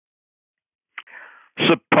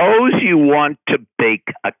Suppose you want to bake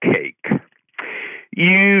a cake.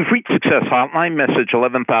 You've reached Success Hotline, message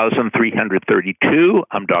 11,332.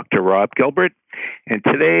 I'm Dr. Rob Gilbert, and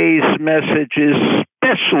today's message is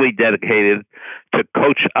specially dedicated to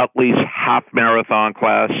Coach Utley's half marathon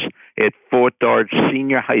class at Fort Dodge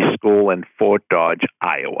Senior High School in Fort Dodge,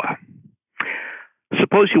 Iowa.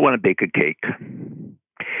 Suppose you want to bake a cake,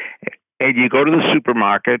 and you go to the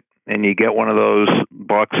supermarket and you get one of those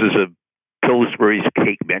boxes of Pillsbury's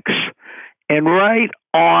cake mix, and right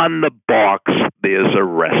on the box there's a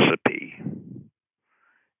recipe.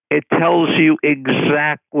 It tells you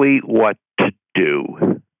exactly what to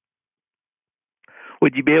do.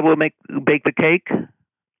 Would you be able to bake the cake?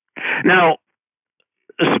 Now,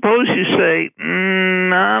 suppose you say,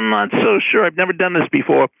 I'm not so sure, I've never done this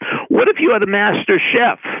before. What if you had a master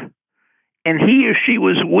chef and he or she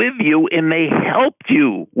was with you and they helped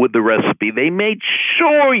you with the recipe? They made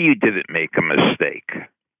sure you didn't make a mistake.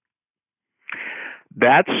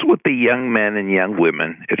 That's what the young men and young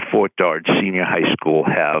women at Fort Dodge Senior High School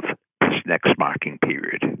have this next marking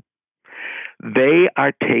period. They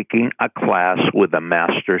are taking a class with a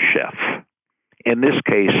master chef. In this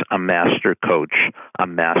case, a master coach, a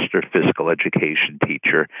master physical education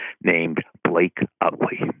teacher named Blake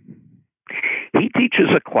Utley. He teaches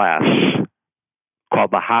a class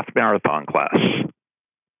called the Half Marathon class.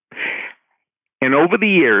 And over the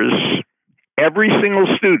years, every single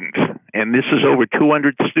student, and this is over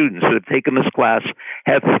 200 students that have taken this class,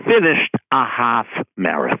 have finished a half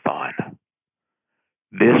marathon.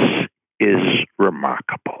 This is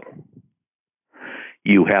remarkable.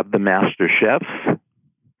 You have the master chef.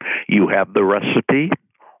 You have the recipe.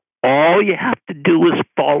 All you have to do is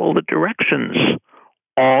follow the directions.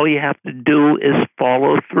 All you have to do is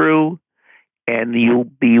follow through, and you'll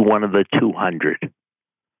be one of the 200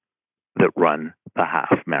 that run the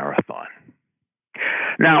half marathon.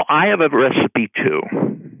 Now, I have a recipe too.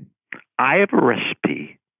 I have a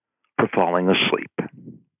recipe for falling asleep.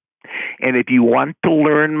 And if you want to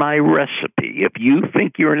learn my recipe, if you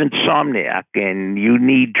think you're an insomniac and you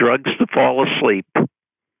need drugs to fall asleep,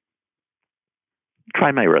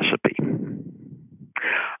 try my recipe.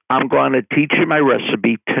 I'm going to teach you my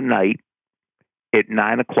recipe tonight at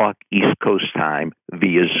 9 o'clock East Coast time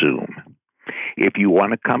via Zoom. If you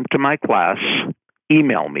want to come to my class,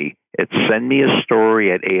 email me at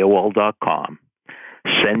sendmeastory@AOL.com.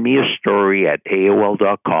 Send me a story at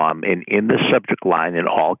AOL.com, and in the subject line, in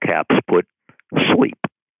all caps, put SLEEP,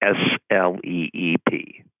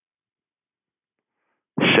 SLEEP.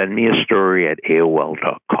 Send me a story at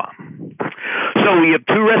AOL.com. So we have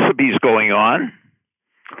two recipes going on,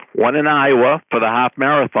 one in Iowa for the half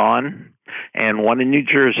marathon and one in New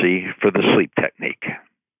Jersey for the sleep technique.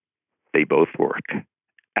 They both work.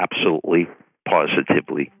 Absolutely,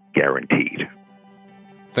 positively guaranteed.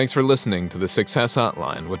 Thanks for listening to the Success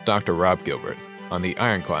Hotline with Dr. Rob Gilbert on the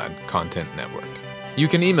Ironclad Content Network. You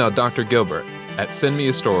can email Dr. Gilbert at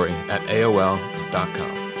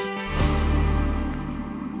sendmeastory@AOL.com.